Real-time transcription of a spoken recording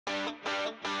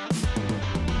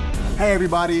Hey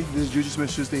everybody, this is JuJu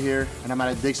Smith-Schuster here, and I'm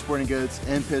at Dick's Sporting Goods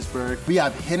in Pittsburgh. We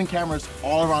have hidden cameras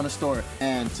all around the store,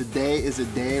 and today is a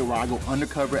day where I go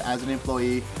undercover as an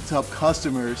employee to help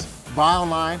customers buy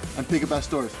online and pick up at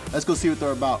stores. Let's go see what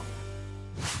they're about.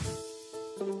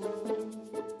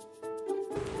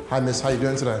 Hi miss, how you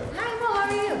doing today? Hi, well, how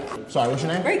are you? Sorry, what's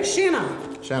your name? Great, Shanna.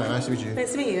 Shannon, nice to meet you.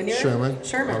 Nice to meet you. And yours? Sherman.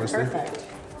 Sherman, obviously. perfect.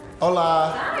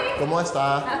 Hola. Hi. ¿Cómo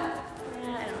está?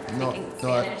 I don't know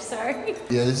Spanish, sorry.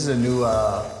 Yeah, this is a new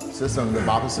system, the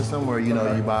BAPA system, where you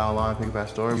know you buy online, pick up at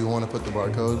store. You want to put the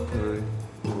barcode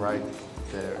right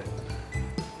there.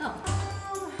 Oh.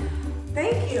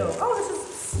 Thank you. Oh,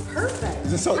 this is perfect.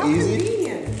 Is this so How easy?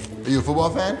 Convenient. Are you a football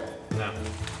fan? No.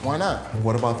 Why not?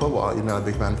 What about football? You're not a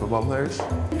big fan of football players?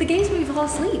 The games when you fall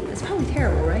asleep. It's probably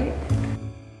terrible, right?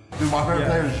 Dude, my favorite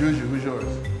player is JuJu. Who's yours?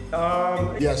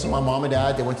 Yeah, so my mom and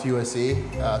dad, they went to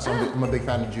USC, so I'm a big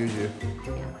fan of JuJu.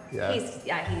 Yeah. He's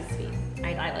sweet.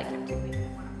 I like him too.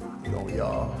 Oh,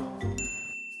 y'all.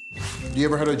 You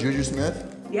ever heard of JuJu Smith?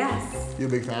 Yes. You a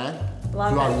big fan?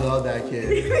 Love Dude, I him. love that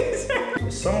kid.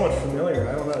 Somewhat familiar.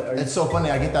 I don't know. It's so funny.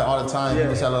 I get that all the time. Yeah.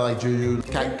 People say like JuJu.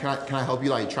 Can I help you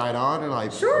like try it on and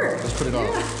like? Sure. Let's put it on.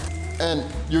 Yeah. And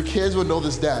your kids would know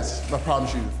this dance. I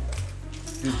promise you.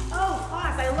 Dude, Oh,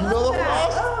 Fox, I love you know the that.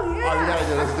 Fox? Oh, yeah. Oh, we gotta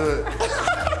do it. Let's do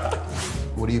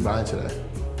it. What are you buying today?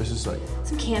 This is like.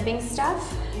 Some camping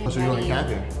stuff. Oh, so you're going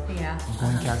camping? Yeah. I'm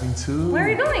going camping too. Where are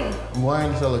you going? I'm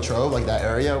going to Latrobe, like that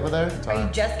area over there. Are you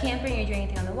just camping? Are you doing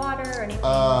anything on the water or anything?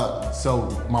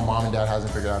 So my mom and dad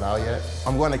hasn't figured that out yet.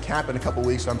 I'm going to camp in a couple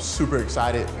weeks, so I'm super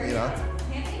excited, you know?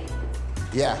 Camping?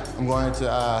 Yeah, I'm going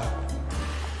to,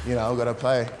 you know, go to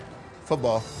play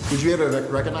football. Would you ever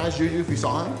recognize JuJu if you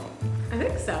saw him? I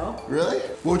think so. Really?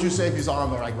 What would you say if you saw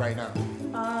him like right now?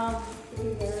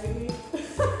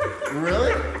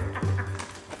 Really?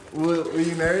 Will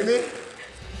you marry me?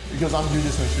 Because I'm JuJu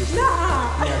Smith-Schuster.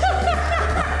 Nah. Yes,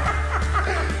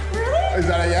 Really? is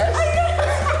that a yes?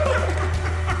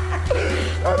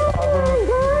 That's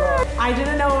awesome. I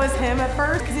didn't know it was him at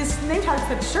first because his name tag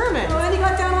said Sherman. So then he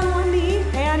got down on one knee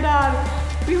and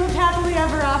we lived happily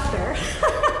ever after.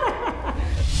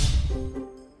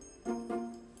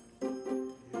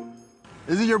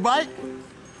 Is it your bike?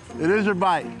 It is your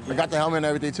bike. I got the helmet and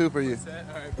everything too for you.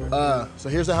 So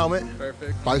here's the helmet.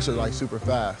 Perfect. Bikes are like super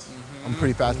fast. I'm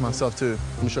pretty fast myself too.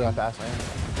 Let me show you how fast I am.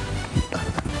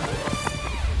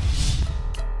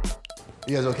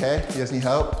 You guys okay? You guys need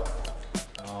help?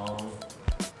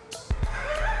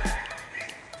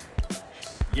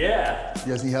 Yeah.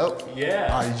 You guys need help? Yeah.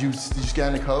 All right, did you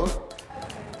scan the code?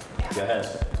 Go ahead.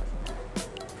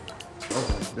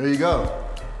 Okay, there you go.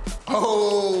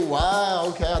 Oh, wow,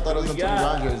 okay. I thought it was a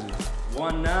Brown jersey.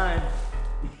 1-9.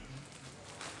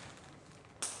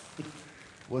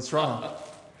 What's wrong?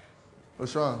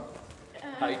 What's wrong?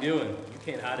 How you doing? You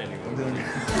can't hide anymore. I'm doing it.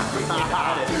 I'm being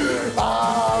caught.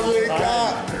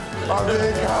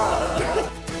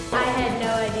 I had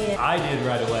no idea. I did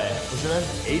right away. What's your name?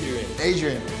 Adrian.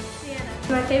 Adrian.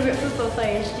 My favorite football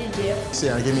player is JuJu.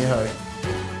 Sienna, give me a hug.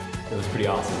 It was pretty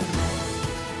awesome.